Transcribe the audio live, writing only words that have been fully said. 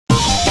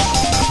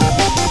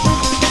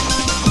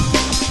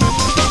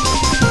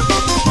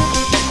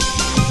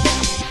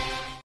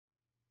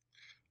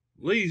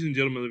Ladies and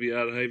gentlemen of the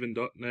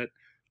Outerhaven.net,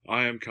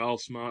 I am Carl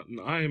Smart,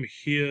 and I am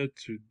here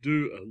to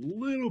do a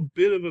little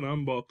bit of an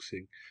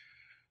unboxing.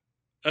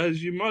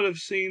 As you might have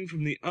seen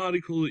from the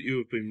article that you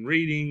have been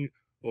reading,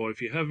 or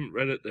if you haven't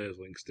read it, there's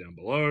links down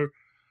below.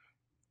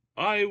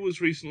 I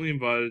was recently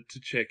invited to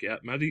check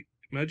out Magic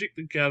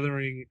the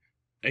Gathering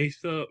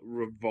Aether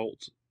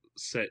Revolt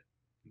set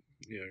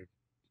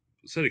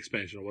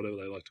expansion, or whatever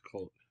they like to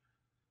call it.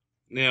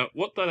 Now,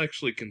 what that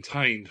actually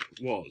contained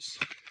was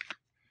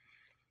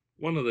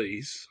one of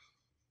these,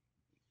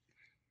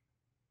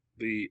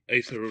 the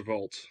Aether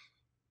Revolt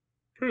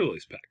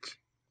pre-release packs.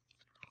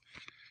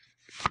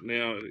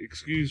 Now,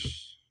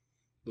 excuse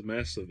the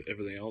mess of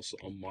everything else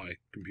on my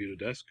computer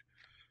desk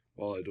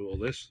while I do all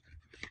this.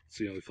 It's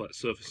the only flat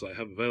surface I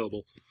have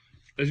available.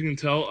 As you can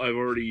tell, I've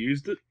already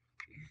used it.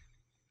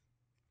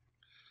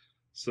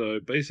 So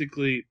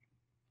basically,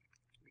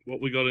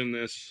 what we got in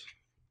this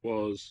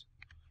was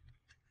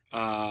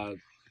 4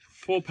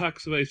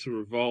 packs of Aether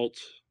Revolt,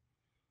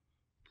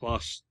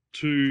 plus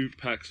 2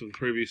 packs of the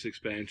previous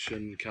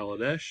expansion,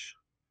 Kaladesh,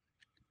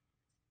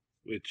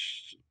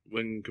 which,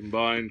 when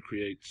combined,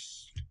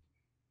 creates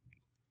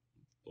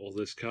all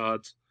this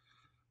cards.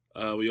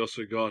 We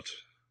also got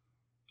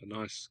a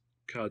nice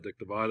card deck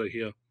divider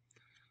here.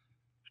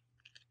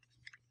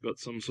 Got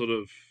some sort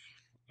of,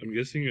 I'm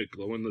guessing, a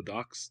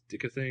glow-in-the-dark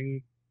sticker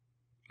thing.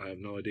 I have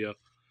no idea.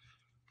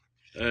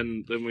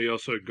 And then we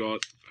also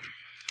got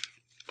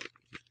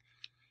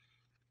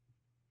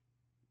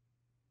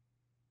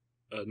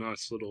a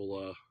nice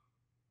little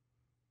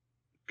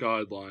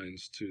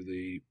guidelines to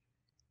the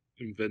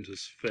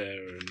Inventors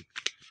Fair, and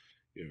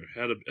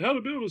how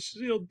to build a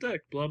sealed deck,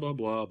 blah blah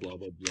blah blah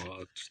blah blah,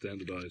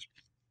 standardized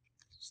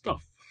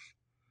stuff.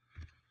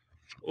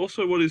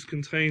 Also, what is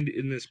contained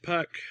in this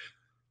pack,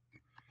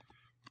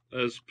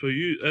 as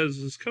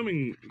is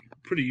coming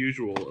pretty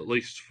usual, at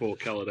least for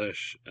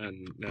Kaladesh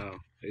and now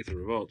Aether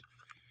Revolt,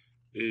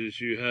 is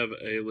you have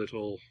a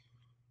little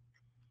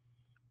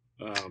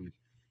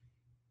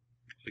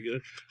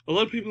a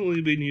lot of people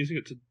have been using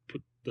it to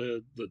put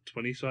the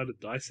 20-sided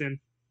dice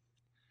in,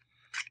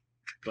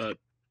 but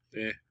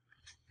yeah,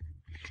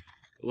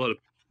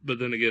 but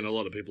then again, a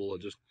lot of people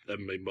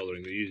haven't been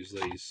bothering to use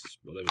these,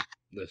 whatever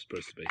they're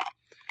supposed to be.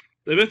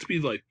 They're meant to be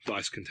like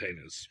dice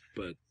containers,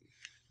 but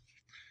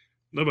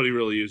nobody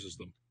really uses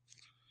them.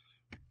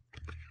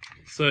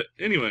 So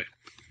anyway,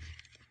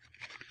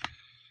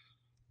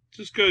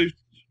 just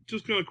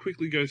gonna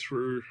quickly go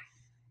through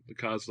the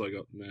cards that I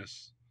got in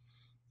this.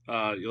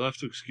 You'll have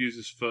to excuse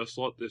this first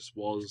lot. This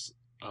was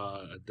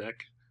a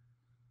deck.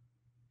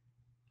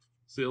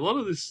 See, a lot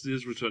of this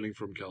is returning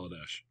from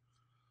Kaladesh.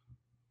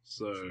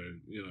 So,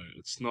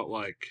 it's not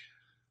like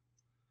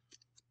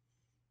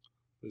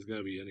there's going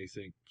to be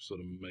anything sort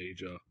of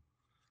major,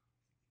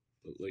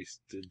 at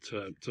least in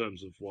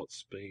terms of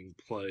what's being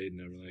played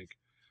and everything.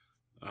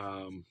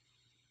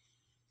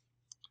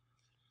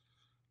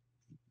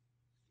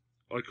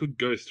 I could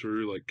go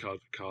through like card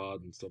for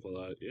card and stuff like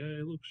that. Yeah,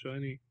 it looks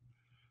shiny,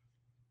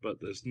 but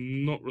there's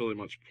not really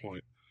much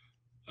point.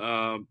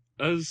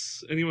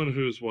 As anyone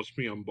who has watched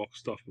me unbox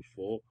stuff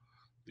before,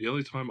 the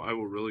only time I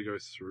will really go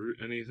through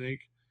anything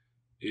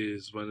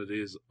is when it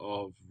is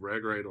of rare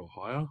grade or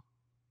higher.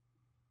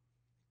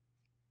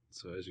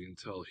 So as you can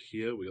tell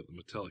here, we got the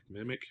Metallic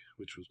Mimic,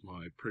 which was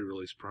my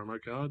pre-release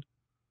promo card,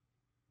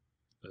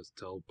 as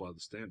told by the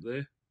stamp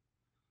there.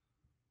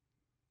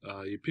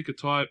 You pick a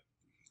type,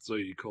 so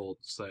you call it,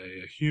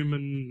 say, a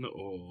human,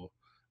 or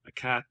a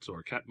cat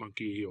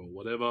monkey, or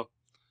whatever,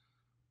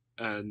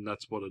 and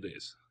that's what it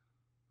is.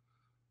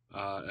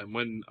 And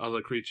when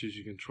other creatures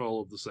you control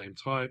of the same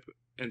type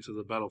enter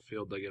the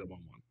battlefield, they get a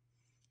 1/1.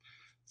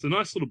 It's a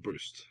nice little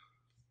boost.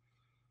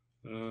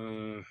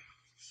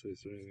 So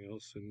is there anything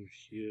else in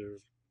here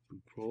of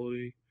good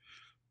quality?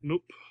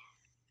 Nope.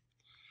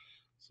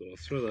 So I'll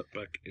throw that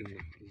back in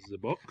the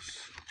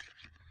box.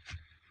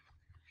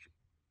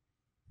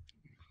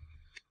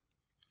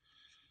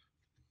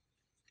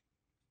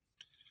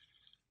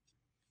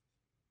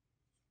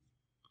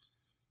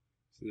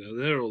 So now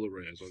there are all the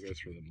rares. I'll go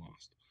through them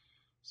last.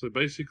 So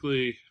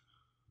basically,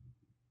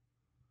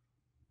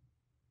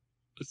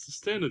 it's the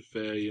standard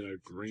fare,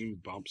 green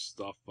bumps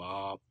stuff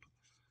up,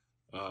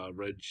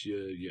 red's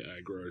your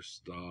aggro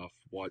stuff,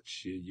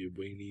 white's your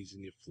weenies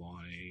and your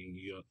flying.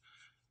 You got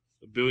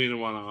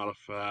 1,000,001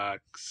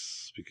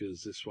 artifacts,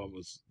 because this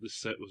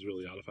set was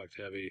really artifact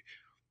heavy.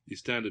 Your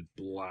standard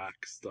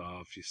black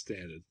stuff, your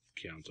standard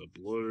counter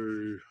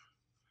blue,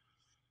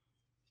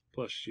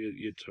 plus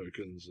your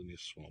tokens and your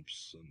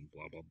swamps and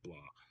blah blah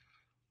blah.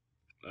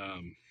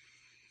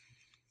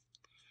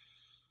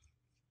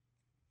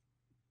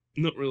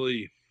 Not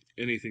really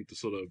anything to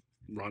sort of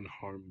run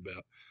home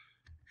about.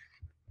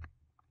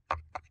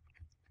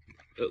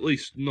 At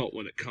least not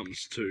when it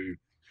comes to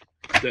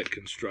deck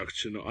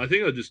construction. I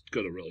think I just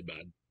got a really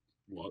bad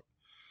lot.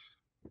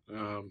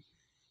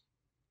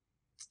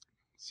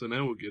 So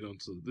now we'll get on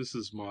to, this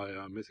is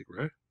my mythic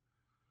rare,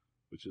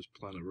 which is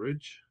Planet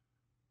Ridge.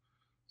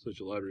 Search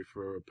your library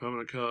for a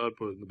permanent card,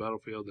 put it in the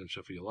battlefield, then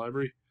shuffle your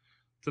library.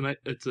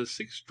 It's a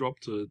 6 drop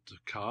to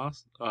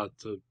cast,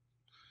 to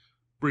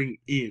bring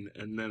in,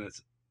 and then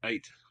it's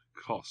 8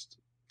 cost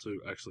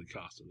to actually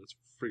cast it. That's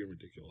friggin'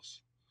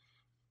 ridiculous.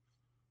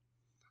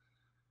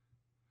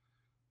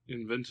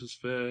 Inventor's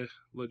Fair,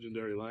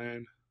 Legendary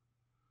Land.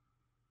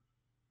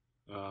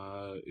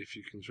 If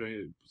you can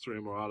train 3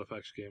 more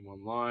artifacts, gain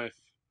 1 life,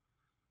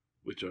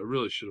 which I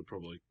really should have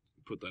probably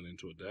put that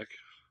into a deck.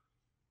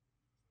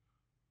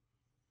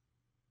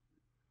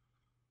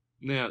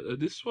 Now,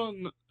 this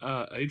one,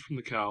 Aid from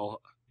the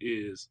Cowl,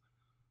 is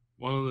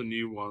one of the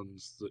new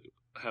ones that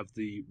have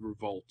the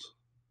Revolt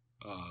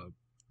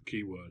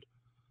keyword.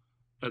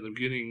 At the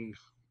beginning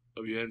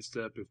of your end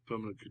step, if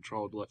permanent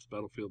control left the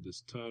battlefield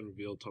this turn,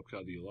 reveal top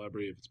card of your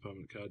library. If it's a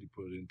permanent card, you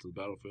put it into the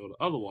battlefield.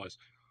 Otherwise,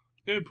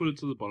 you put it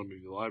to the bottom of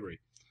your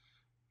library.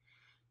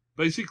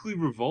 Basically,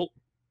 Revolt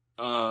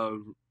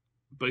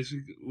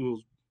basically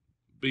will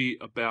be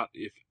about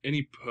if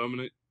any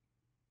permanent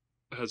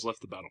has left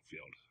the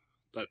battlefield.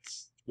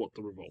 That's what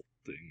the Revolt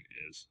thing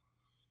is.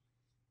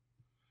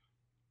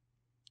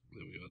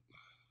 There we go.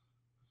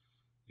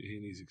 You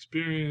needs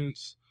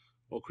experience.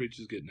 All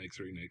creatures get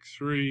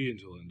 -3/-3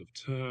 until end of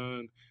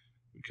turn.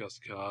 You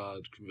cast a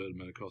card, converted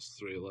mana cost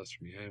 3 or less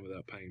from your hand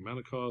without paying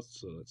mana cost,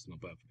 so that's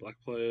not bad for black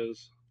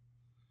players.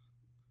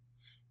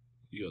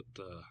 You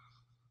got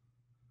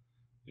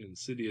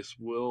Insidious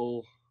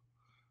Will,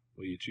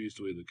 where you choose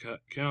to either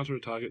counter a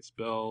target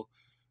spell.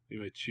 You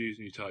may choose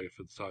new target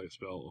for the target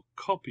spell, or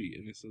copy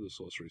an instant or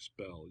sorcery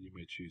spell. You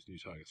may choose new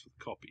targets for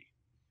the copy.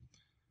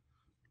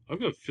 I've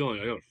got a feeling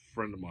I got a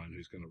friend of mine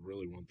who's going to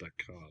really want that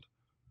card.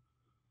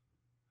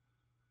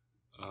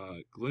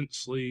 Glint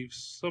Sleeve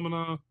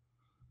Summoner,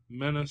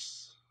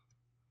 Menace.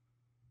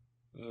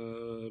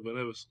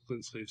 Whenever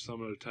Glint Sleeve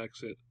Summoner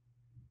attacks it,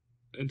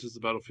 enters the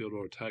battlefield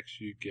or attacks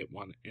you, get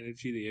 1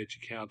 energy. The energy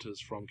counters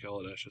from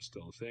Kaladesh are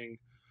still a thing.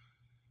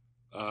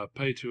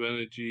 Pay 2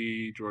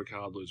 energy, draw a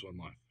card, lose 1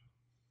 life.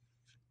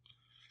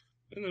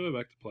 And then we're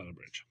back to Planet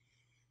Bridge.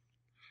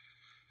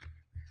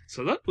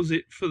 So that was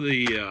it for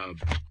the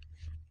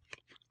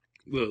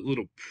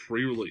little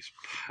pre-release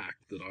pack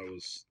that I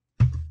was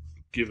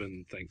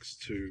given thanks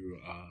to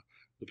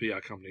the PR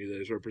company that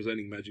is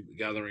representing Magic the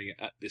Gathering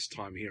at this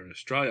time here in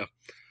Australia.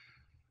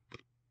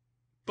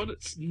 But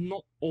it's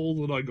not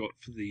all that I got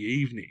for the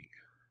evening.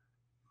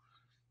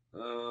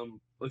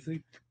 I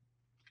think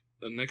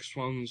the next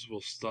ones we'll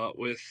start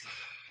with.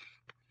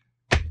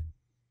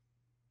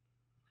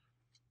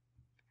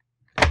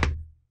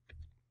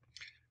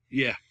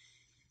 Yeah,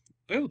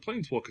 I got the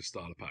Planeswalker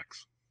starter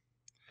packs.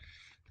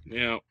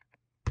 Now,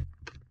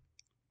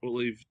 we'll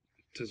leave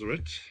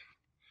Tezzeret.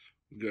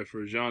 We'll go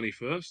for Ajani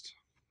first.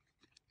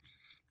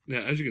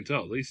 Now, as you can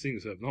tell, these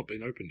things have not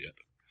been opened yet.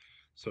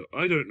 So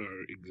I don't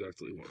know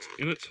exactly what's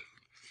in it,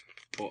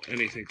 or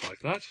anything like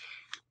that.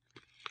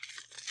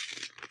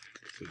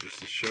 So just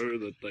to show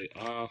that they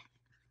are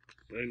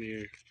brand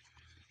new,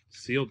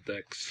 sealed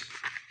decks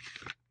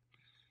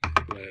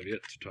that I have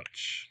yet to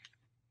touch.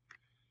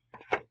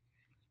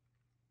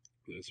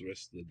 There's the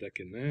rest of the deck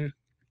in there.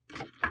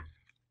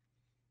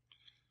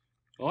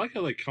 I like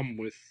how they come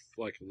with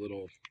like a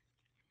little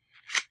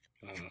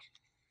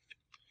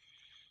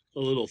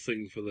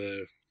thing for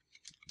their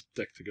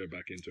deck to go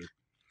back into.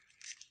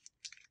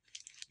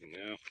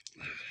 Now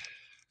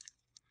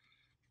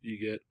you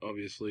get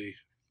obviously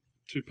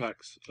 2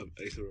 packs of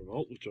Aether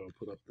Revolt, which I'll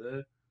put up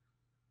there.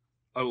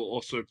 I will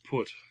also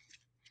put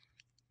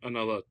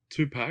another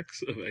 2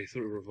 packs of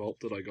Aether Revolt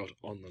that I got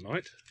on the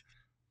night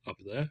up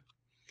there.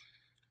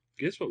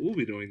 Guess what we'll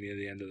be doing near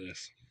the end of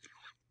this?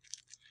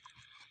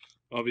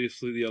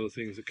 Obviously the other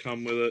things that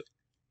come with it.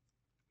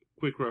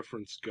 Quick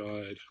reference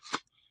guide,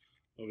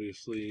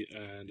 obviously,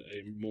 and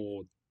a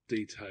more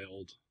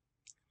detailed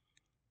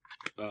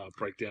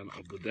breakdown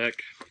of the deck.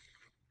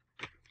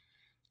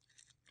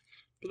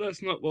 But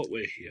that's not what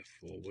we're here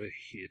for. We're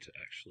here to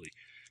actually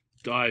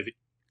dive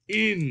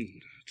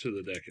into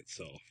the deck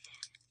itself.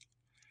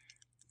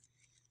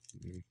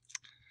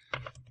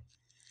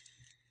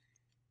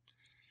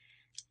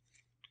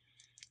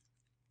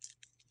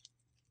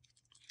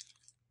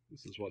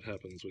 This is what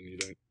happens when you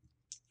don't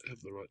have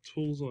the right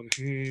tools on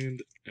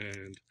hand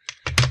and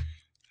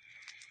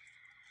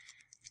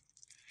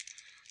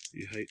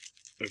you hate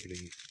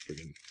opening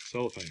friggin'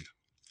 cellophane.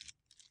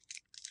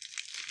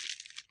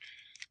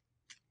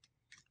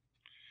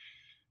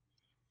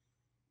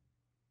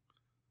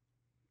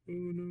 Oh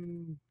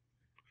no.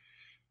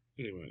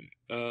 Anyway,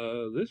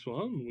 this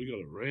one, we got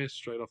a rare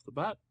straight off the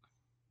bat.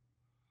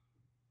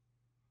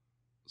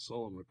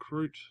 Solemn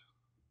Recruit.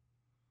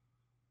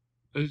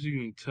 As you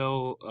can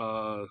tell,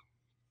 well,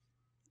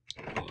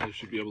 I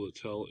should be able to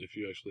tell if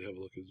you actually have a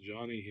look at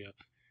Johnny here.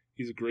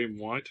 He's a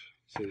green-white,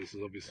 so this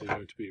is obviously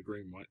going to be a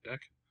green-white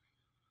deck.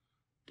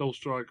 Double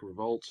Strike,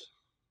 Revolt.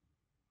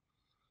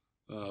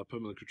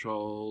 Permanent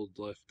control,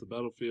 left the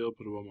battlefield,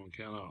 put a 1/1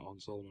 counter on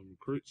Solomon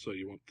Recruit, so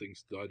you want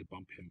things to die to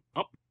bump him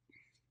up.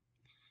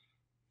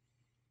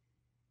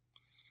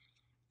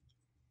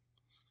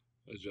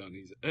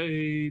 Ajani's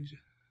Age.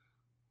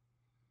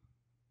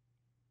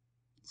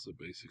 So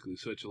basically,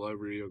 search your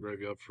library or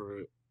graveyard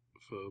for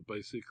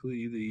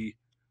basically the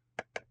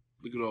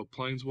good old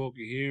Planeswalker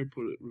here.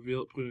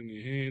 Reveal it, put it in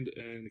your hand,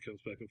 and it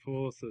comes back and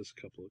forth. There's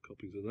a couple of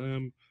copies of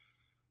them.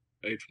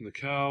 Aid from the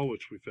Cow,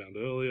 which we found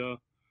earlier,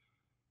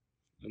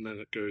 and then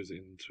it goes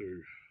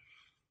into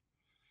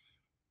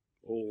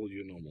all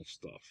your normal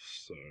stuff.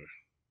 So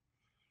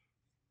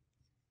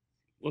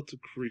lots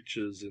of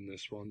creatures in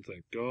this one,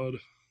 thank God.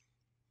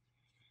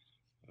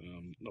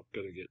 Not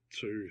going to get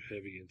too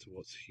heavy into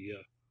what's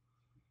here.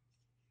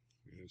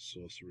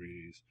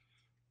 Sorceries,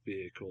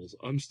 vehicles.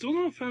 I'm still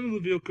not a fan of the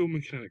vehicle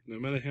mechanic, no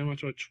matter how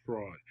much I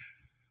try.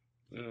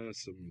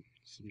 Some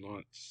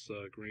nice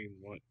green,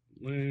 white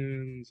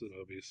lands, and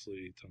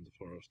obviously tons of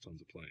forest,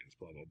 tons of plains,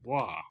 blah blah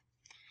blah.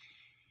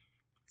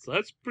 So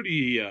that's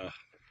pretty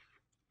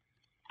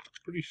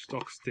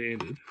stock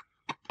standard.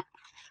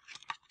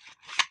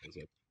 As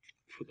I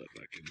put that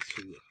back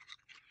into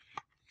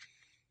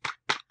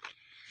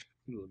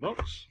the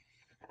box.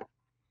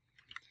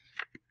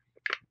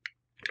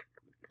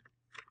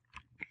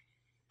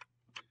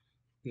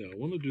 Now I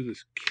want to do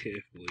this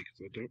carefully because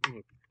I don't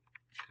want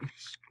to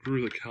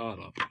screw the card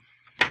up.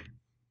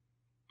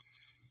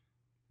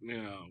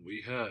 Now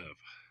we have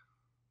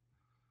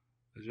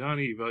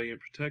Ajani,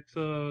 Valiant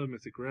Protector,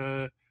 Mythic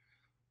Rare,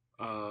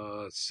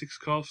 6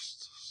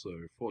 cost,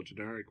 so 4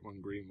 generic,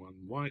 1 green,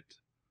 1 white.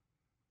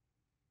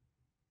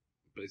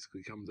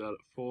 Basically comes out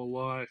at 4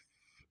 life.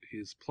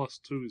 His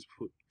 +2 is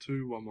put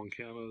 2 1/1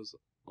 counters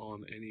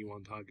on any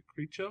one target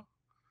creature.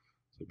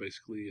 So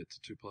basically it's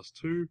a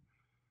 2/2.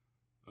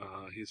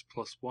 His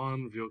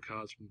 +1, reveal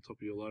cards from the top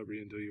of your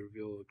library until you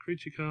reveal a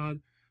creature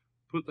card.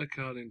 Put that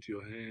card into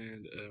your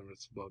hand and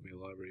it's above your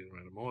library in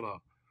random order.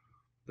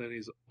 Then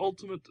his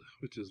ultimate,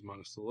 which is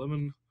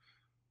 -11.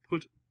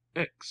 Put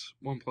X,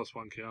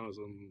 1/1 counters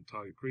on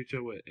target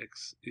creature, where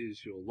X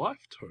is your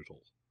life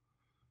total.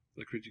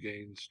 The creature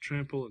gains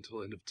trample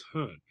until end of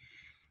turn.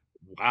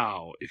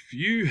 Wow, if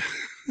you...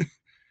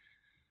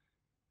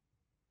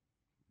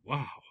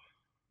 wow.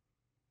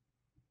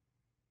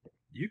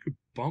 You could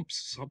bump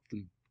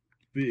something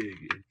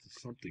big into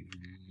something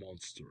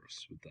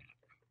monstrous with that.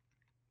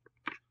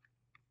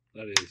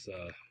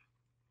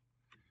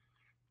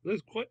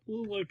 There's quite a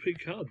little OP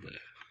card there.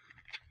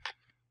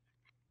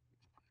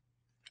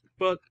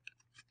 But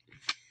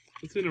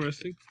it's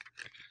interesting.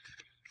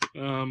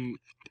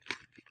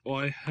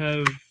 I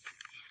have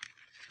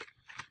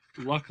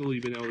luckily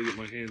been able to get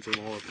my hands on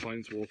a lot of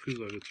Planeswalkers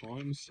over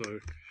time, so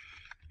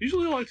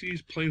usually I like to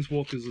use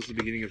Planeswalkers as the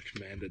beginning of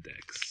Commander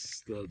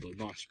decks, the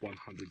nice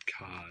 100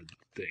 card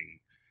thing.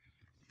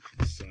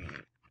 So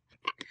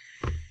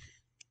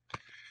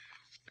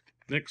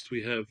next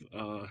we have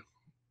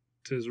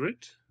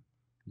Tezzeret,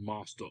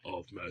 Master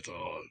of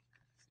Metal.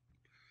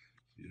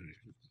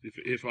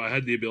 If I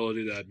had the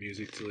ability to add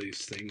music to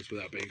these things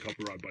without being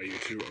copyrighted by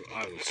YouTube,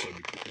 I would so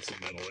be putting some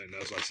metal in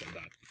as I said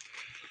that.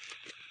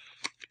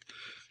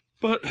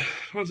 But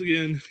once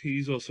again,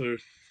 he's also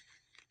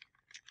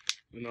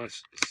a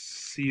nice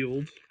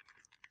sealed.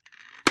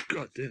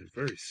 God damn,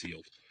 very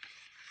sealed.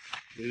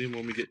 They didn't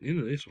want me getting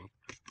into this one.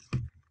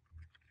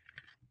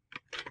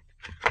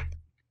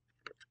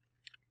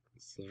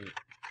 So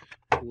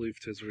I'll leave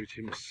Tezzeret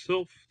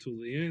himself till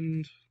the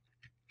end.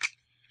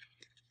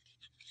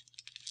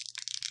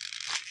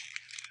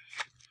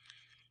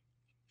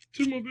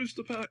 Two more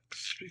booster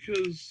packs,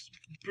 because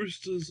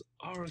boosters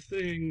are a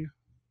thing.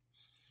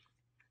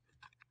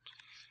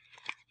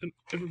 And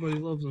everybody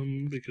loves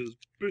them, because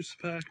booster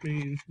pack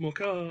means more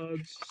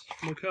cards.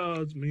 More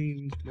cards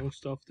means more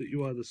stuff that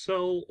you either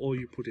sell, or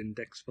you put in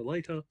decks for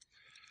later.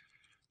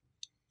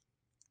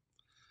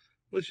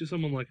 Unless you're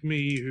someone like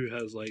me, who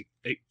has like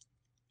 8...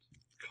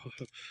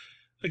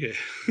 Okay.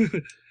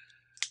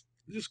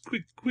 Just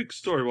quick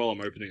story while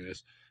I'm opening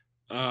this.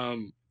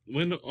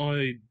 When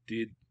I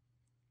did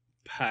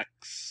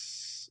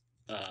packs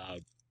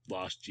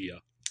last year,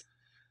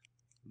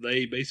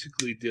 they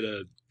basically did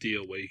a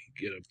deal where you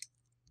could get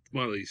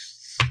one of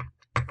these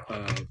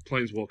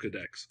Planeswalker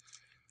decks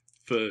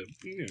for,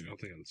 I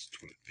think it's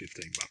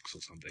 $15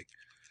 or something.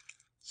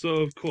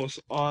 So of course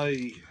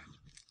I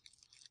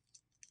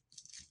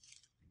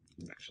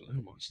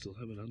might still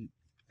have it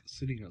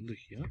sitting under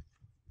here.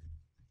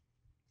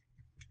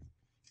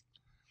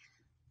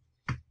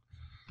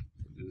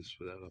 Do this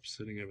without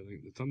upsetting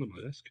everything that's under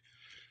my desk.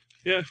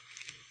 Yeah.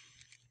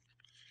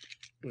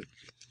 Wait.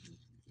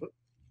 What?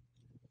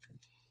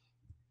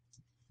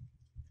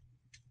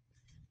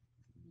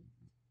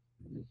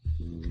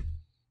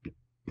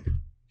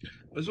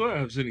 I swear I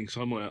have sitting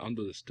somewhere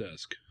under this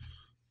desk.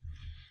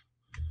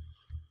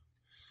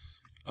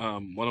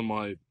 One of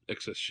my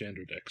excess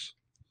Chandra decks.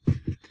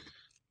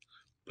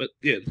 But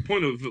yeah, the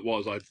point of it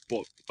was I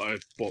bought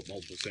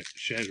multiple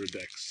Chandra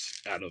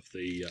decks out of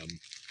the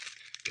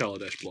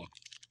Kaladesh block,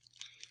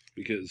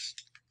 because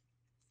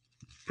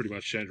pretty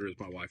much Chandra is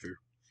my waifu.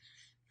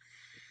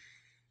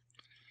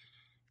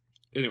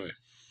 Anyway,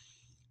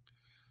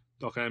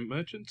 Dockhand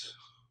Merchant,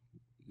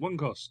 1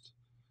 cost,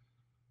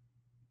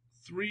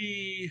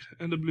 3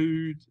 and a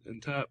blue,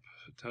 and tap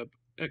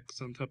X,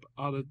 untap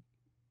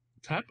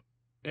Tap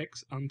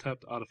X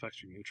untapped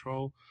artifacts you can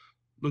control.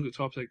 Look at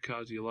top 8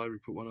 cards of your library,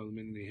 put one of them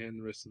in your hand,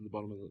 the rest in the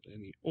bottom of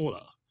any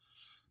order.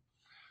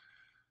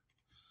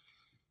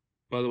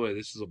 By the way,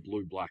 this is a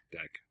blue-black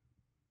deck,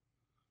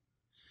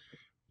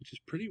 which is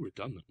pretty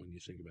redundant when you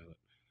think about it.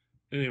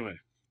 Anyway,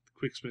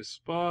 Quicksmith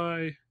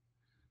Spy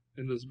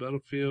enters the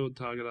battlefield.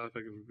 Target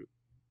artifact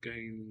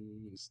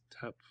gains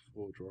tap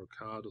or draw a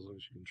card as long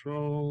as you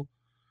control.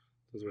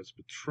 Does the rest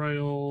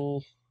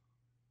Betrayal.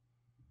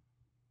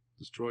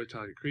 Destroy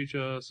target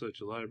creature, search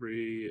your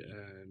library,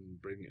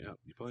 and bring out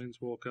your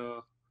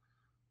Planeswalker.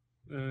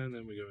 And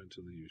then we go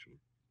into the usual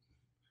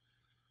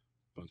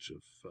bunch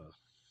of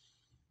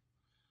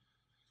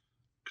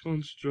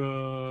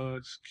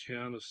constructs,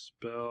 counter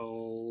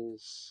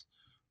spells.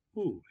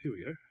 Ooh, here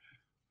we go.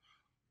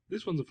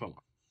 This one's a fun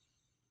one.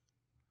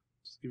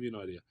 Just to give you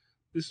an idea.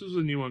 This is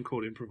a new one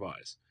called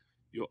Improvise.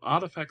 Your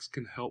artifacts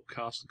can help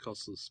cast the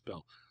cost of the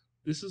spell.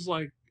 This is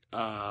like,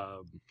 I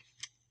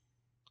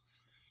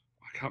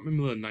can't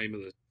remember the name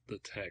of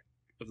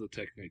the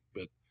technique,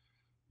 but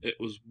it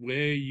was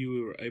where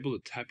you were able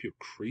to tap your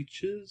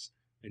creatures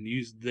and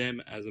use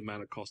them as a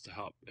mana cost to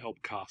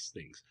help cast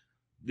things.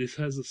 This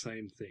has the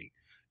same thing,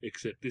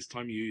 except this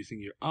time you're using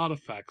your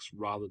artifacts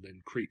rather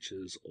than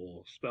creatures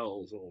or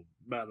spells or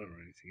mana or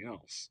anything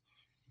else.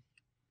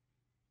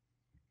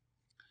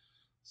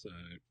 So,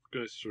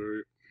 goes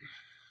through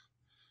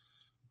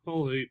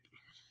whole heap.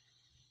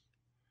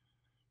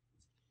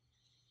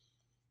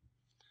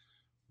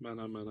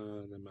 Mana.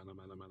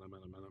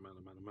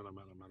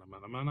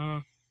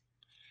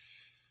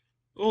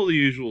 All the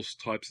usual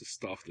types of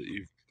stuff that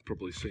you've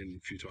probably seen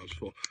a few times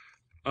before.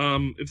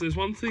 If there's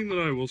one thing that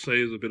I will say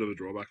is a bit of a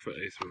drawback for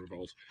Aether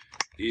Revolt,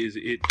 is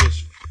it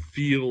just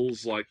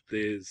feels like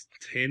there's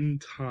 10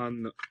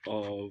 ton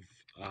of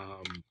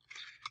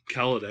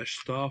Kaladesh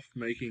stuff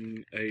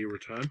making a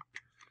return.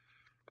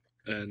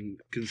 And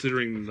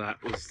considering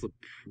that was the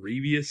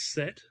previous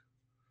set,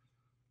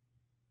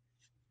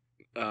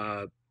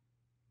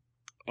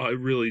 I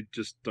really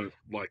just don't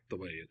like the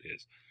way it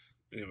is.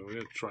 Anyway, we're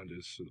going to try and do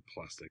this with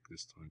plastic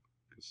this time,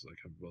 because I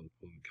can't bother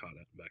pulling the card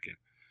out and back in.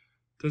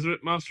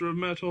 Tezzeret, Master of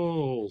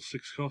Metal,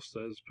 6 cost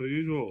as per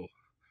usual.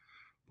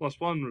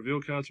 +1,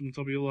 reveal cards from the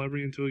top of your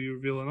library until you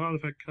reveal an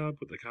artifact card,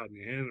 put the card in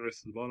your hand, the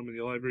rest of the bottom of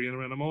your library in a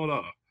random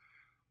order.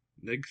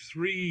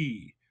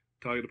 -3,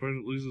 target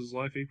opponent loses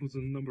life equal to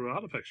the number of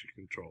artifacts you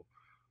control.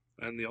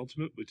 And the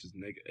ultimate, which is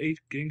 -8,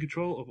 gain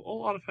control of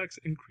all artifacts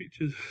and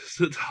creatures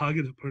that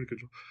target opponent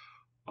control.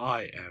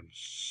 I am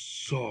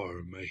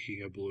so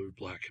making a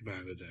blue-black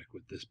mana deck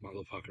with this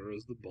motherfucker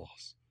as the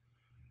boss.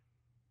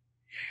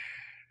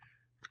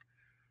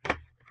 Yeah.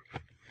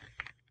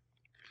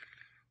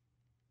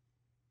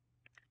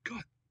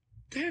 God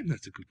damn,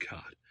 that's a good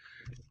card.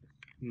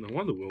 No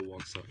wonder Will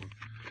wants that one.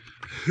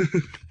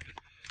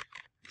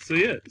 So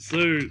yeah,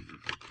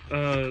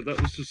 that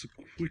was just a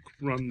quick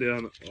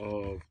rundown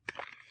of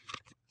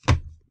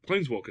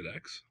Planeswalker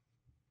decks.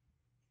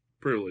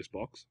 Pre-release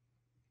box.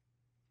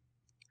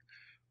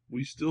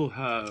 We still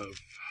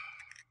have,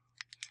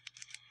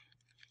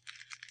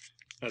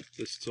 at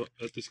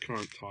this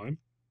current time,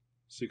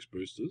 6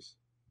 boosters,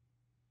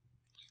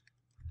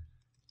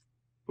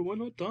 but we're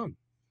not done.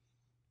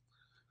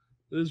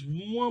 There's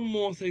one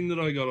more thing that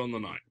I got on the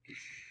night.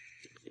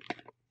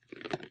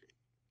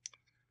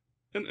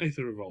 An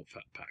Aether Revolt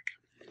Fat Pack.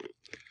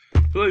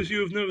 For those of you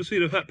who have never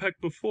seen a Fat Pack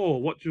before,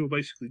 what you're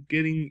basically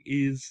getting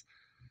is,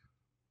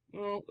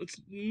 well, it's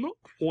not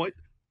quite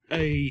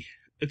a...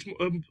 It's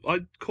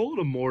I'd call it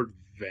a more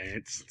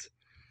advanced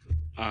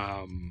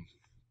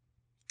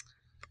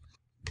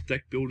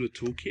deck builder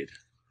toolkit.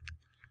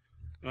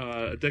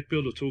 A deck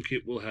builder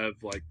toolkit will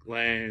have like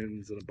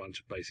lands and a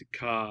bunch of basic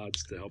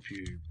cards to help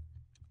you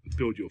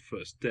build your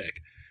first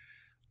deck.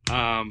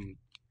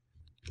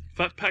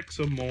 Fat packs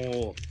are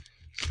more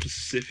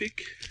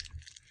specific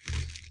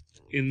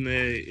in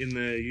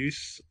their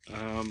use.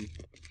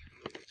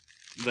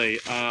 They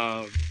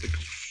are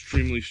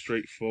extremely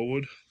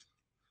straightforward.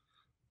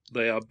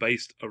 They are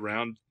based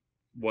around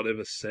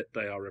whatever set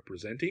they are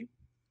representing.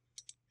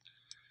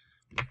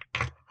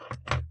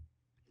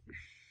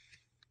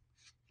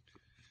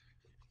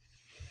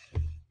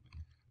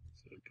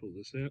 So pull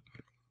this out.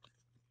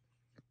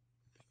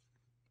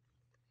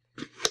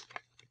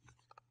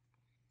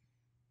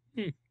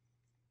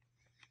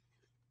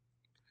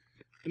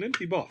 An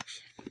empty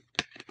box.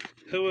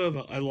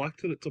 However, I like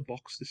that it's a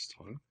box this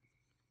time.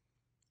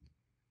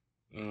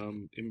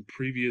 In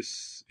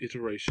previous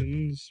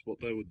iterations, what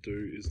they would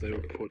do is they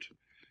would put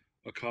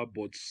a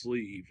cardboard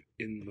sleeve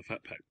in the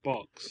Fat Pack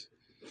box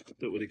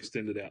that would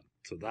extend it out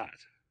to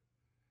that.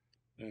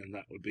 And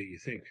that would be your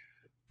thing.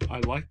 I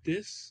like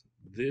this.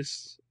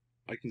 This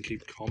I can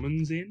keep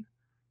commons in.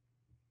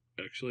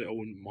 Actually, I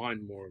wouldn't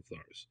mind more of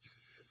those.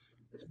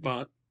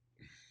 But,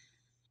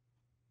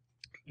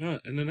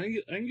 and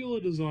an angular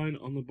design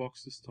on the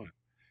box this time.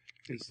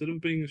 Instead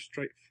of being a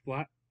straight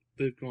flat,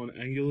 they've gone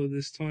angular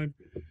this time.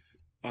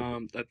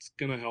 That's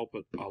going to help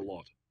it a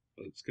lot.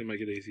 It's going to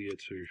make it easier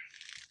to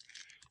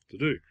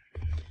do.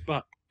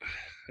 But,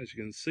 as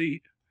you can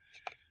see,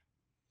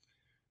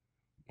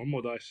 One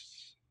more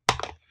dice.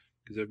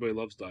 Because everybody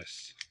loves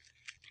dice.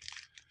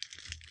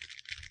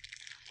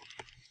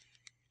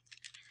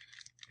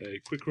 A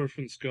quick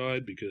reference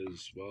guide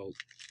because, well,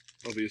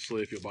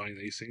 obviously if you're buying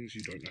these things,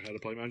 you don't know how to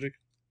play Magic.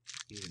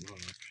 I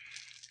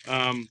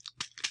don't know.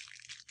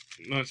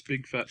 Nice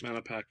big fat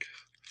mana pack.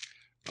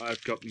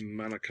 I've got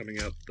mana coming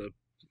out the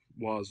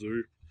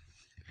wazoo.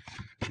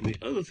 And the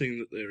other thing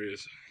that there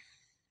is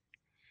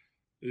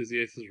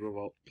the Aether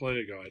Revolt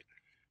player guide.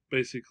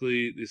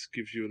 Basically, this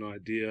gives you an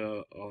idea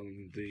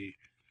on the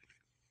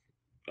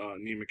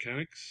new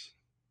mechanics.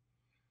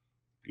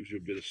 Gives you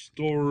a bit of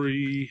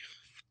story.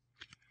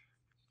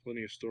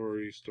 Plenty of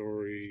story.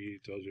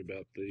 Tells you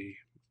about the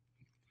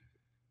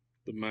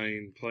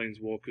main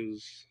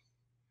planeswalkers.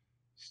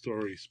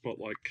 Story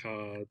spotlight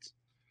cards.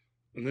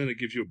 And then it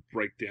gives you a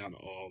breakdown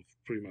of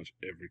pretty much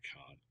every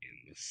card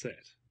in the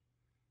set.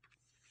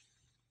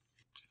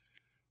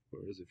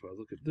 Whereas if I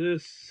look at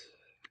this,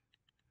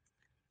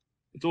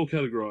 it's all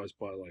categorized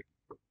by, like,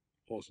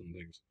 awesome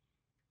things.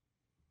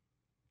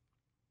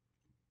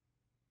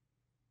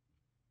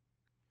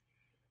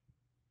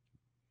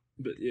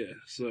 But yeah,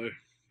 so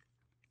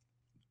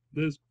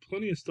there's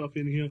plenty of stuff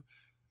in here.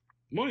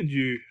 Mind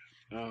you,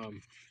 yeah,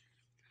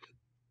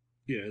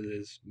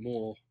 there's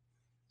more.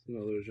 There's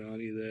another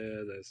Ajani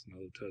there, there's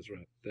another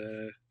Tezzeret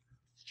there.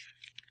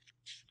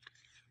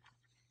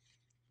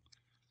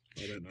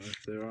 I don't know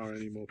if there are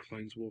any more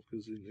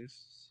planeswalkers in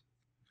this.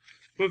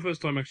 For the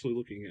first time actually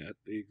looking at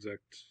the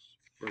exact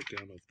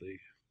breakdown of the...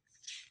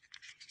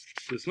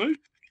 There's no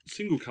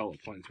single colour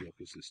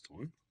planeswalkers this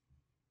time,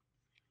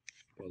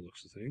 by the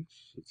looks of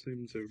things. It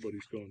seems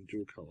everybody's gone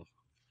dual colour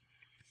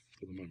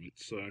for the moment,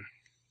 so...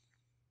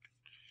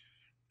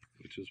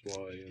 Which is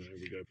why,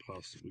 we go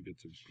past it, we get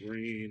to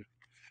green,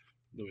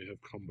 then we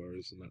have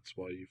combos, and that's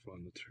why you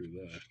find the two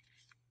there.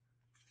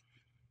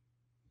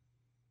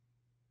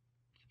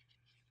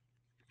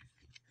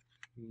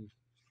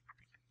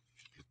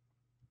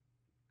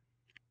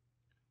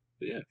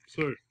 But yeah,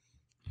 so,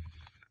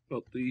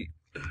 well, the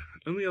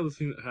only other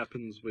thing that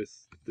happens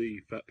with the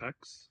fat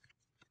packs,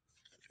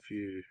 if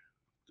you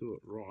do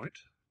it right,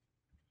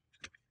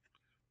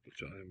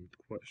 which I am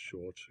quite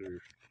sure to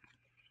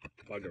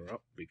bugger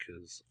up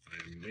because I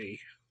am me,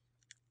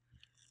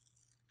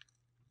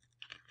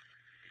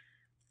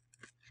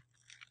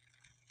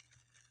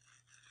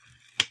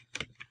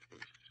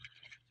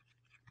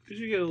 is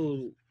you get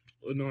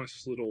a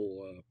nice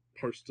little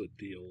poster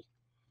deal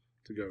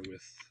to go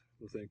with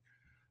the thing.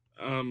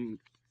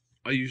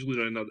 I usually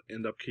don't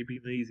end up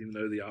keeping these, even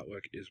though the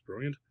artwork is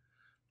brilliant.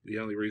 The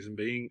only reason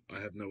being, I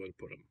have nowhere to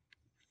put them.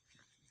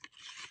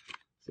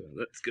 So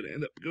that's going to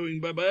end up going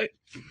bye-bye.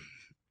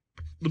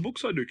 The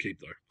books I do keep,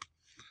 though.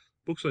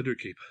 Books I do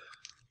keep.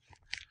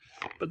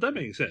 But that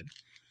being said,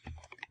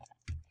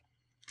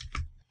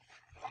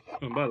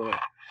 and by the way,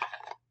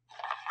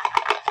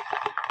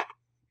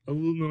 a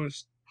little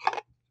nice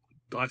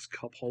dice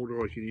cup holder,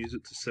 or you can use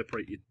it to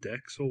separate your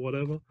decks or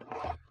whatever.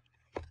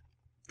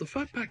 The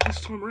fat pack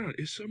this time around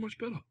is so much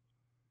better.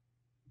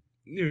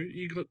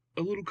 You got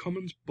a little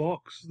commons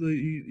box,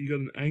 you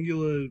got an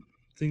angular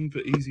thing for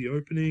easy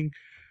opening,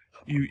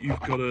 you've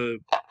got a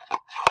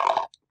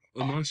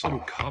nice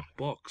little cup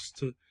box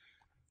to...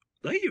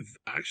 They've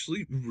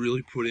actually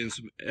really put in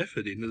some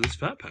effort into this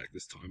fat pack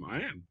this time.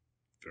 I am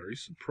very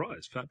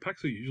surprised. Fat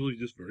packs are usually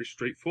just very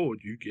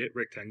straightforward. You get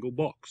rectangle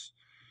box,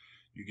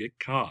 you get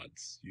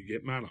cards, you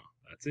get mana,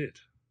 that's it.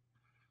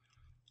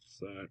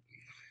 So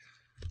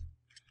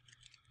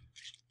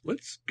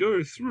let's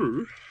go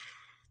through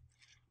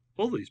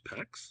all these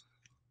packs.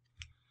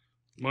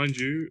 Mind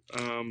you,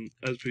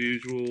 as per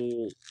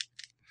usual,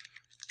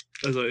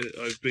 as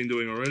I've been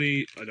doing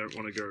already, I don't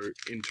want to go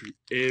into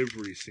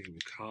every single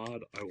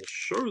card. I will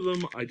show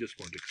them, I just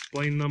won't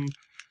explain them.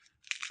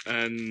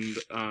 And,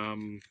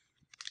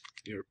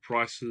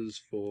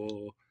 prices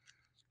for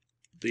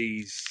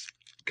these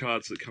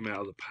cards that come out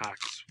of the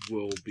packs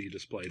will be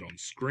displayed on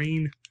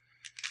screen.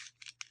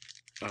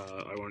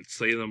 I won't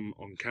say them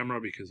on camera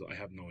because I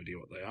have no idea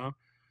what they are.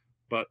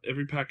 But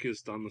every pack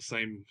is done the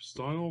same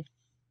style.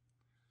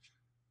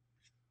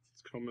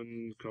 It's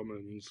commons.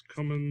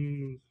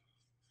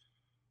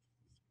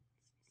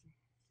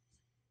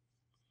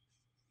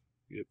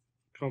 You get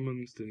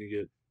commons, then you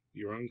get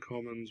your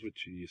uncommons,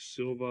 which are your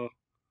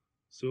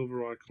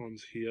silver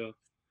icons here.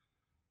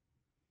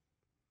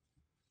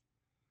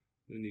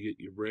 Then you get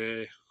your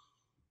rare.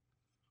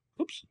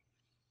 Oops.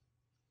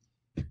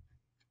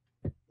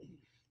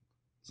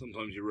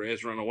 Sometimes your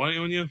rares run away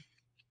on you.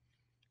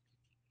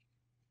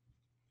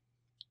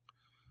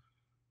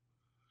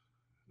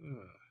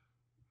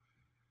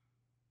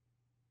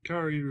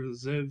 Kari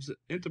Rezev's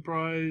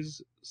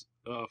Enterprise,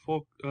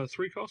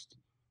 3 cost.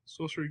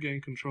 Sorcery,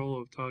 gain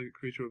control of target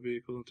creature or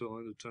vehicle until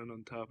end of turn.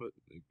 Untap it.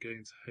 It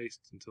gains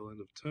haste until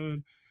end of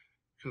turn.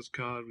 Cost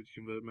card, which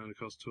convert mana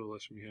cost 2 or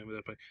less from your hand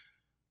without paying.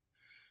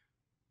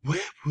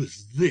 Where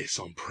was this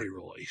on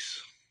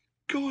pre-release?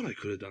 God, I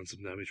could have done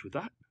some damage with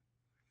that.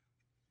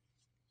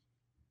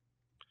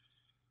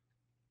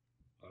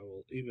 I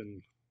will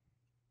even...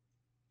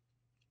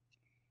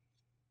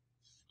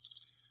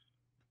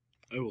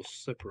 I will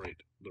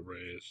separate the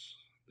rares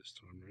this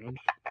time around.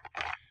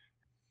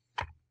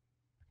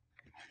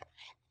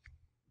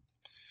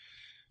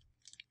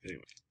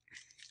 Anyway,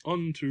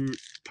 on to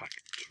pack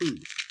 2.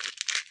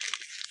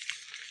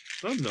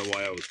 I don't know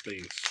why I was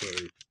being so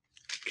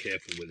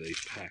careful with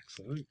these packs.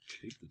 I don't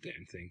keep the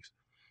damn things.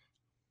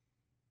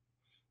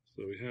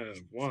 So we have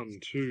 1,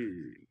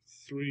 2,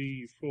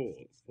 3, 4,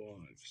 5,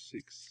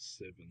 6,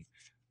 7,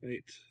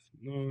 8,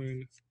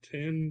 9,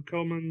 10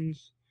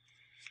 commons.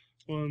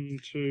 1,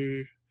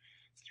 2,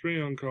 3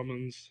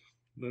 uncommons.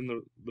 Then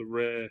the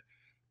rare,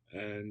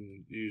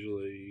 and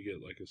usually you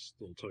get like a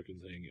little token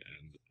thing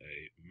and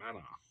a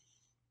mana.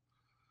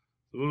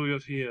 So what do we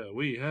got here?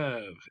 We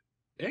have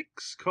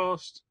X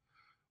cost,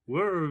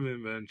 Whir of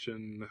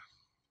Invention.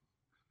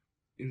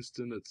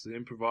 Instant, it's the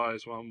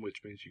improvised one,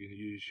 which means you can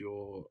use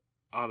your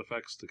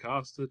artifacts to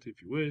cast it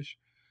if you wish.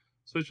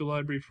 Search your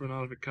library for an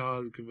artifact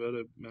card, convert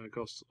a mana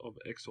cost of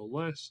X or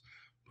less,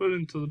 put it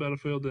into the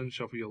battlefield, then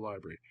shuffle your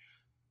library.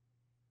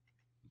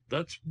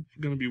 That's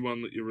going to be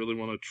one that you really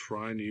want to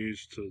try and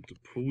use to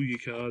pull your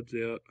cards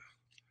out,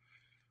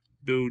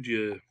 build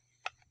your,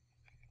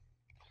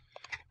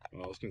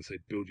 well, I was going to say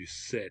build your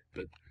set,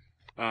 but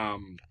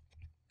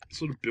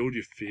sort of build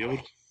your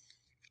field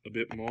a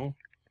bit more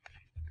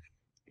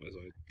as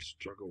I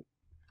struggle.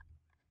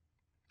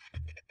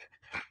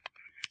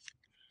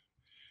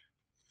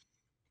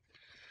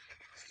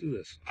 Let's do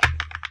this.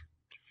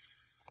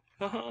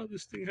 Haha,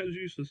 this thing has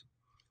uses.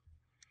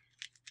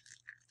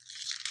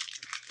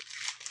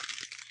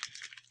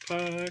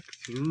 Pack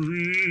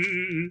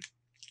 3.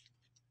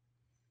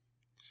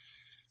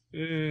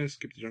 Yeah,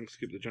 skip the junk,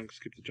 skip the junk,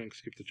 skip the junk,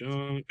 skip the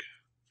junk.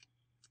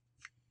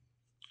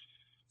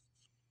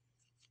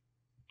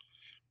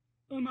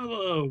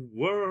 Another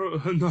whir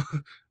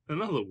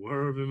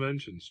of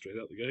invention straight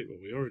out the gate. Well,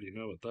 we already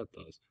know what that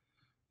does.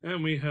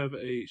 And we have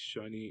a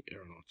shiny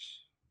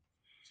aeronauts.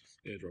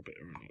 Airdrop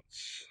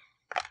aeronauts.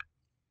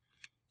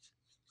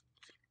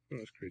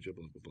 Nice creature,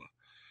 blah blah blah.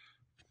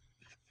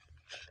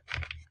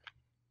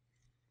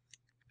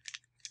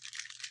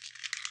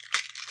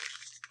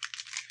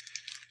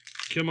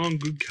 Come on,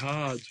 good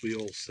cards, we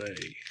all say.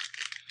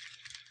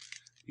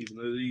 Even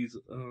though these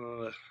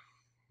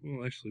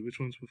well, actually, which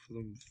ones were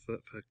from the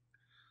Fat Pack?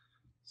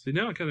 See,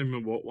 now I can't even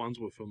remember what ones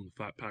were from the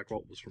Fat Pack,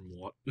 what was from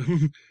what.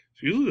 So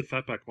usually the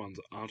Fat Pack ones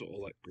aren't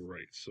all that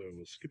great, so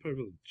we'll skip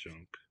over the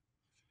junk.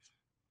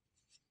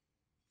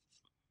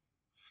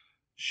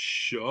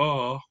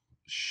 Sure.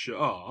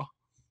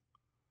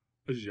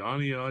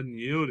 Ajani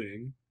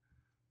unyielding.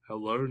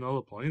 Hello,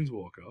 another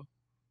Planeswalker.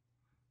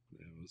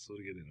 Now we'll sort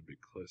of get in a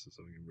bit closer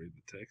so we can read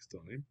the text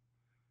on him.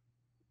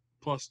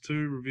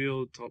 +2,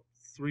 reveal top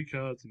 3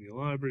 cards in your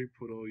library.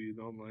 Put all your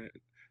non-land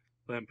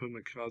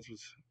permanent cards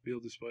with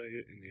field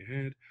display in your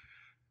hand,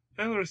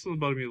 and the rest on the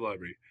bottom of your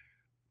library.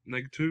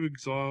 -2,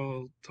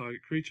 exile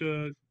target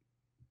creature.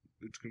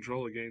 Its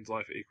controller gains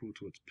life equal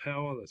to its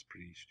power. That's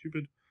pretty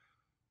stupid.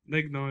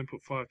 -9,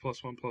 put 5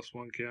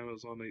 +1/+1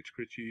 counters on each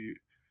creature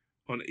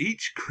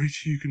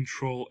you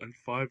control, and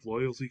 5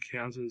 loyalty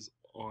counters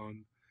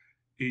on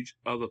each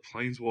other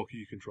planeswalker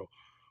you control.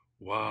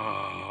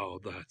 Wow,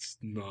 that's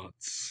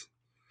nuts.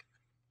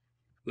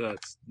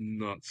 That's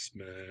nuts,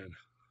 man.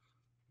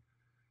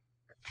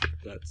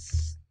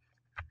 That's...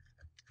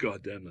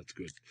 goddamn, that's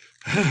good.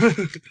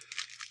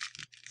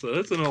 So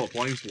that's another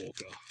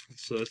planeswalker.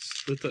 So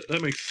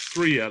that makes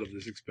 3 out of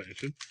this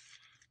expansion.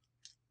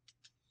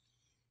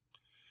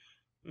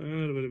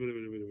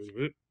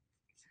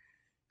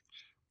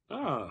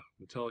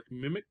 Metallic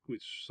Mimic,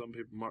 which some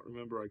people might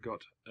remember I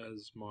got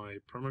as my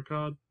promo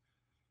card.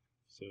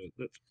 So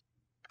that's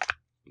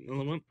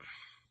another one.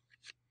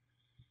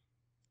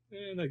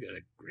 And I got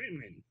a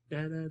Gremlin.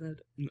 No,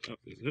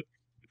 is it?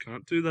 I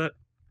can't do that.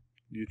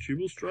 YouTube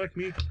will strike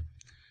me.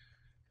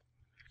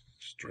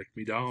 Strike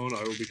me down,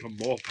 I will become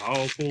more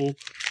powerful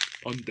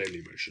on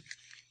Dailymotion.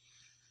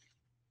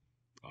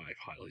 I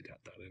highly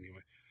doubt that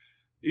anyway.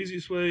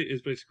 Easiest way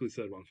is basically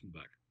third one from the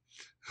back.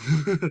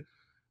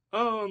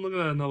 Oh, and look at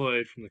that, another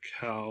aid from the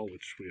Cowl,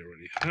 which we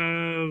already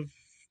have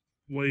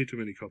way too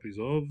many copies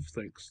of,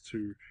 thanks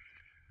to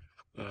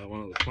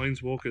one of the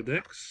Planeswalker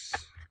decks.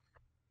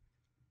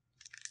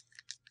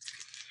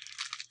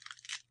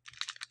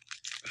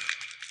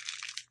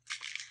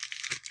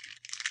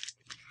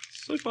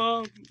 So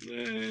far,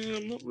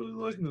 I'm not really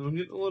liking them. I'm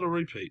getting a lot of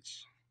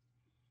repeats.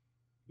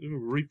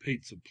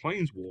 Repeats of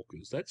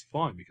Planeswalkers, that's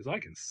fine, because I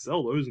can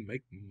sell those and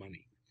make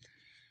money.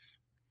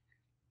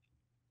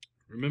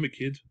 Remember,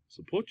 kids,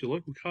 support your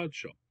local card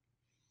shop.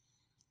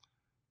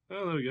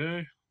 Oh, there we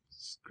go.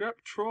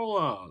 Scrap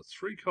Trawler,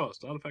 3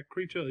 cost, artifact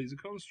creature, he's a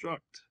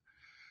construct.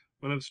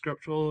 Whenever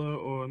Scrap Trawler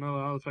or another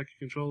artifact you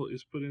control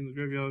is put in the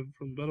graveyard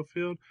from the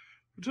battlefield,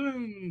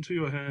 return to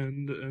your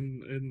hand,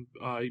 and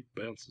he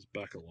bounces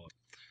back a lot.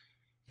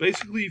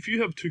 Basically, if you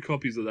have 2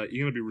 copies of that,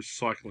 you're going to be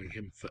recycling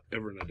him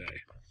forever and a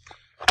day.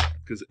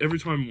 Because every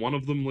time one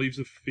of them leaves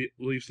the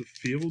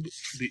field,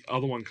 the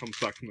other one comes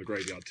back from the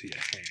graveyard to your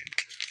hand.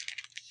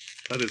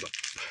 That is a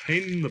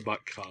pain in the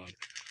butt card.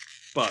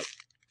 But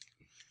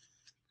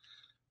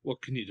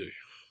what can you do?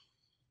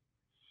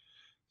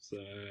 So,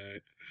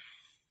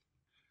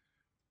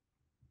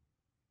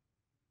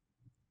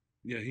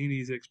 yeah, he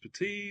needs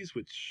expertise,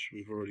 which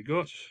we've already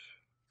got.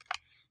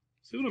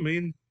 See what I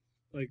mean?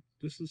 Like,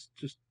 this is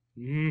just...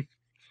 I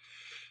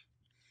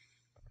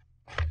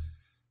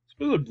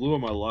suppose I blew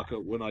on my luck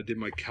when I did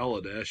my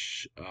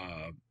Kaladesh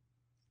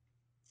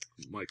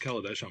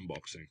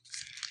unboxing.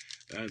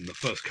 And the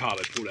first card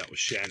I pulled out was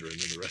Chandra, and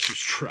then the rest was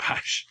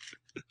trash.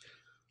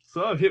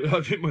 So I've hit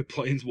my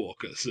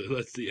Planeswalker, so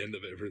that's the end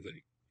of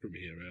everything from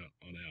here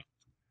on out.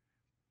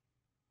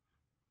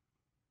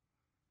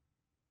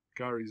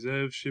 Gari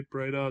Zev, Ship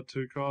Radar,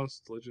 2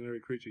 cost, Legendary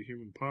Creature,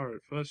 Human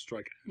Pirate, First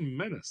Strike, and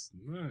Menace.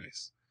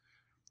 Nice.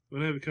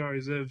 Whenever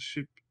Gari Zev's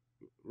Ship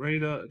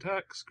Radar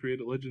attacks,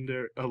 create a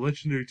legendary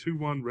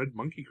 2/1 red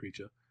monkey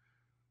creature.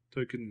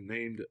 Token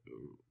named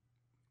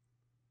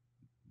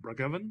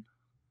Ragavan.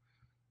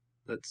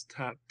 That's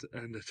tapped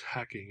and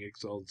attacking.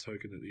 Exile the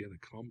token at the end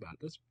of combat.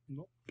 That's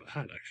not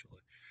bad, actually.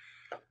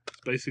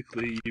 It's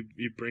basically,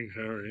 you bring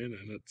her in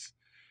and it's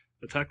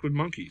attack with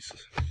monkeys.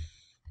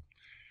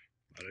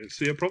 I don't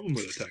see a problem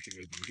with attacking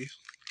with monkeys.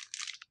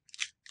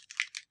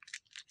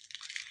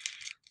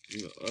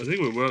 I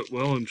think we're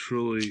well and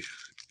truly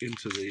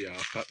into the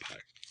Fat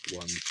Pack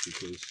ones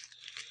because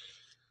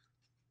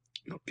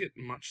not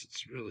getting much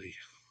that's really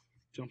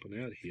jumping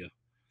out here.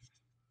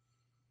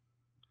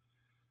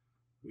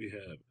 We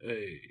have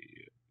a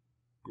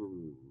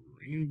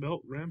Green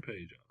Belt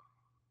Rampager.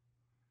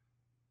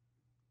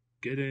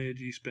 Get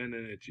energy, spend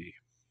energy.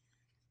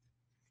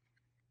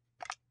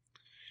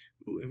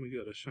 Ooh, and we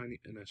got a shiny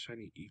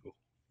eagle.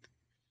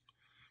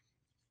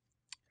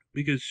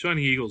 Because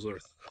shiny eagles are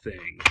a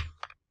thing.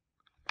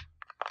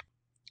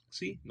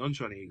 See?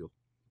 Non-shiny eagle.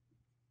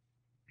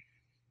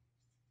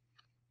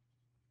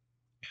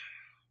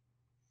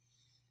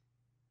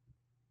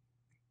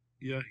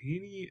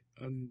 Yahini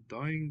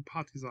Undying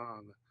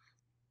Partisan.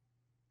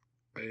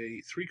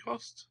 A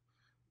 3-cost.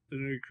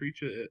 Legendary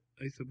creature,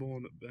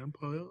 Aetherborn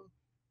Vampire.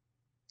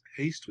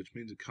 Haste, which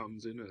means it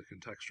comes in and it can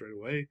attack straight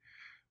away.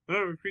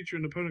 Whenever a creature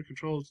an opponent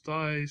controls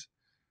dies.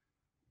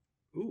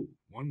 Ooh,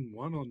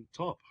 1/1 on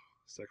top.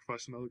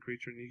 Sacrifice another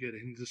creature and you get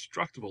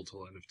indestructible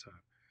till end of turn.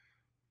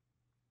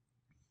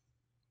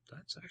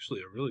 That's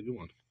actually a really good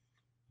one.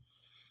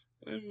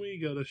 And we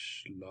got a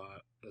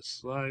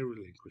Sly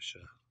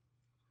Relinquisher.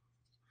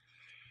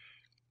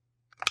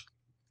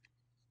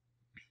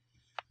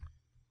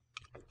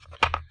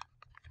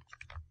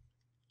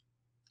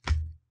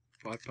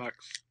 Five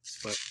packs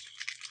left.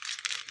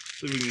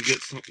 See if we can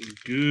get something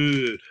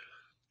good.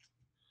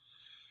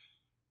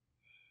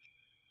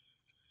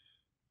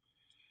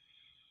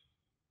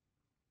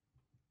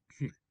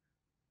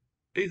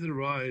 Aether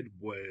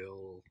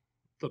Whale.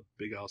 It's a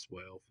big ass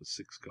whale for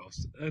 6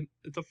 cost. And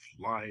it's a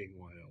flying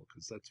whale,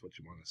 because that's what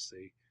you want to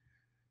see.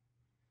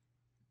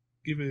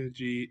 Give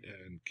energy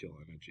and kill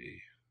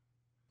energy.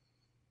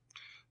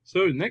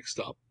 So next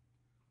up,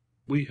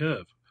 we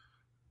have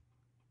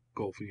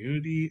Goal for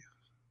Unity.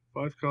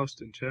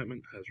 5-cost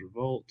enchantment has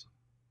Revolt.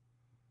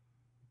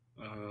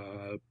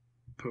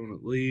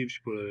 Permanent leaves,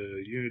 you put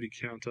a Unity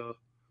counter.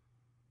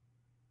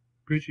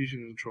 Creatures you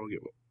can control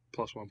get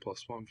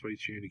 +1/+1 for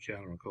each Unity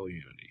counter on Call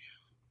Unity.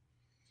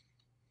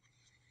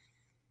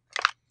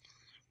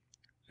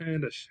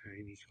 And a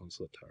shiny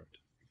Consulate Turret.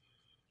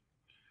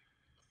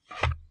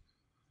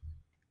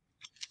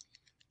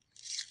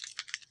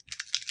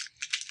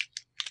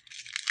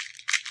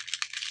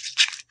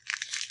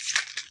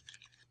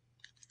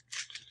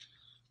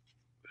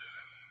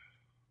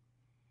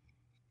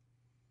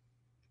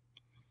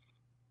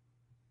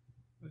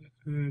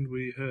 And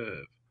we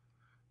have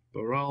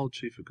Baral,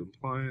 Chief of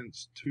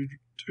Compliance,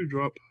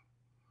 2-drop.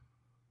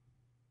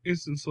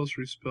 Instant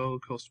sorcery spell,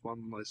 costs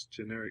 1 less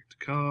generic to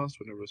cast.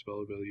 Whenever a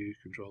spell ability you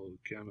control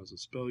counters a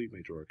spell, you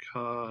may draw a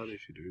card.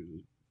 If you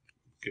do,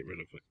 get rid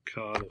of a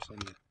card or some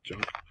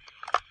junk.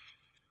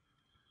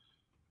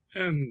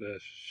 And a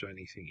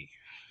shiny thingy.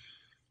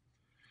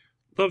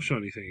 Love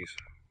shiny thingies.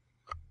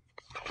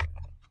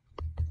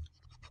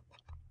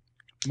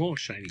 More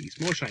shinies,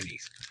 more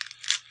shinies.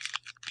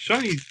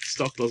 Shiny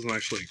stuff doesn't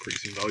actually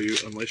increase in value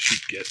unless you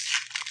get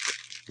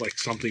like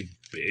something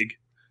big.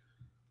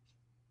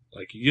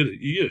 Like you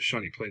get a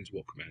shiny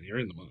Planeswalker, man, you're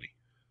in the money.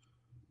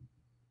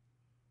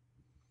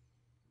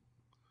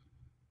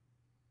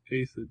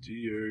 Aether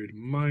Geode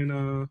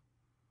Miner,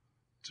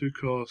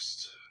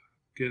 2-cost,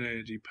 get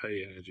energy,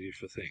 pay energy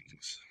for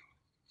things.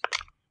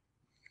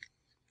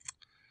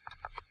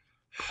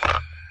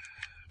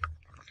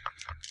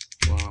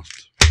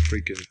 Last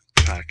freaking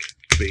pack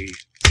be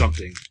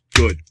something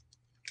good.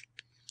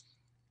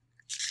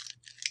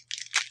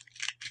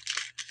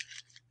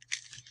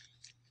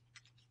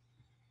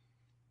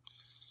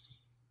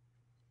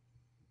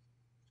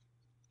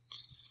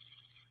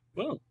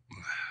 Well,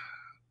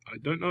 I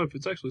don't know if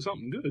it's actually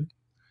something good.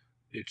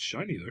 It's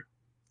shiny though.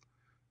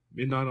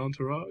 Midnight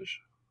Entourage,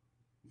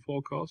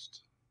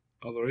 4-cost.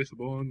 Other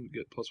Aetherborn,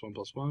 get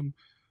 +1/+1.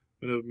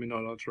 Whenever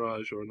Midnight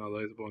Entourage or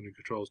another Aetherborn who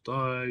controls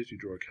dies, you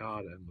draw a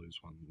card and lose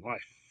 1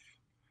 life.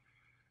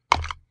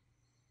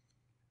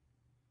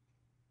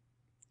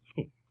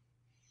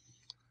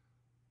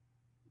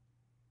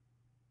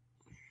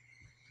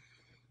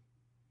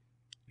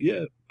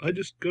 yeah, I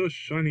just got a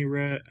shiny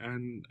rare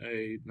and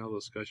another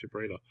Skyship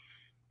Raider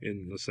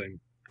in the same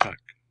pack.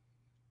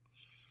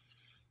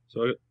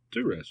 So I got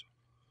 2 rares.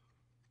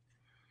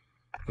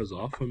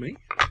 Huzzah for me.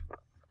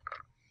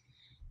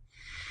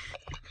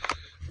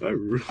 I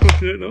really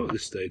don't know at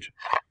this stage.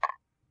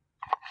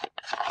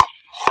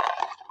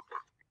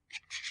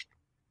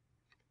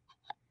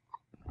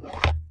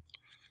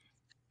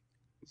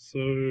 So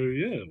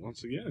yeah,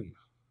 once again,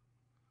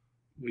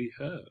 we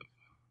have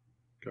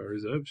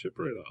Reserve Ship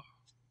Raider.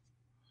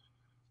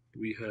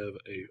 We have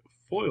a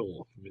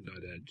foil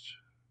Midnight Edge,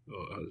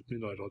 or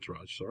Midnight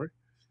Entourage, sorry.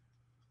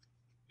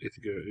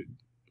 Aether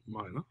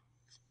Miner.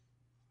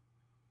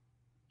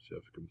 Show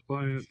for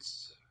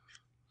Compliance.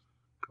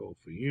 Call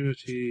for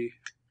Unity.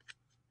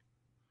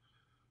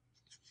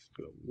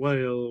 Got a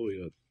whale,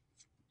 we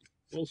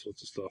got all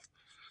sorts of stuff.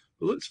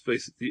 But let's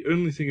face it, the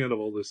only thing out of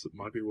all this that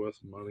might be worth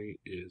money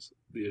is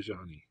the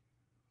Ajani.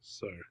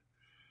 So,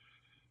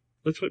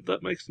 let's hope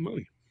that makes the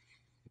money.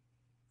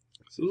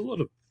 So there's a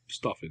lot of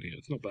stuff in here,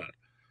 it's not bad.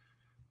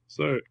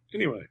 So,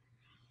 anyway,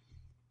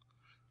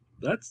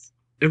 that's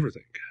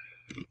everything.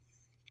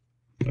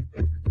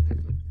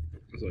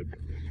 As I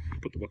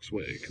put the box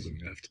away, because I'm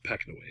going to have to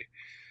pack it away.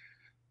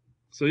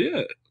 So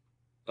yeah,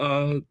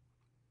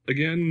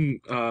 again,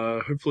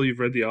 hopefully you've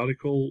read the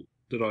article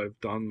that I've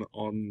done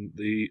on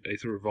the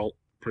Aether Revolt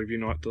preview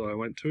night that I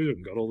went to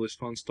and got all this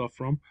fun stuff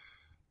from.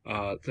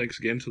 Thanks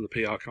again to the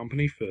PR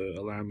company for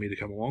allowing me to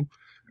come along.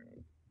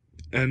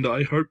 And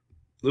I hope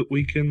that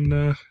we can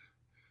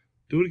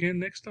do it again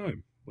next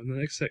time, when the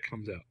next set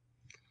comes out.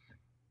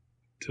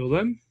 Till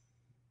then,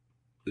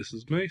 this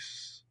is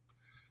Mace,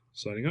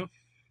 signing off.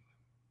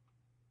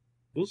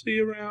 We'll see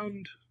you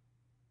around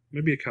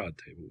maybe a card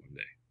table one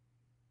day.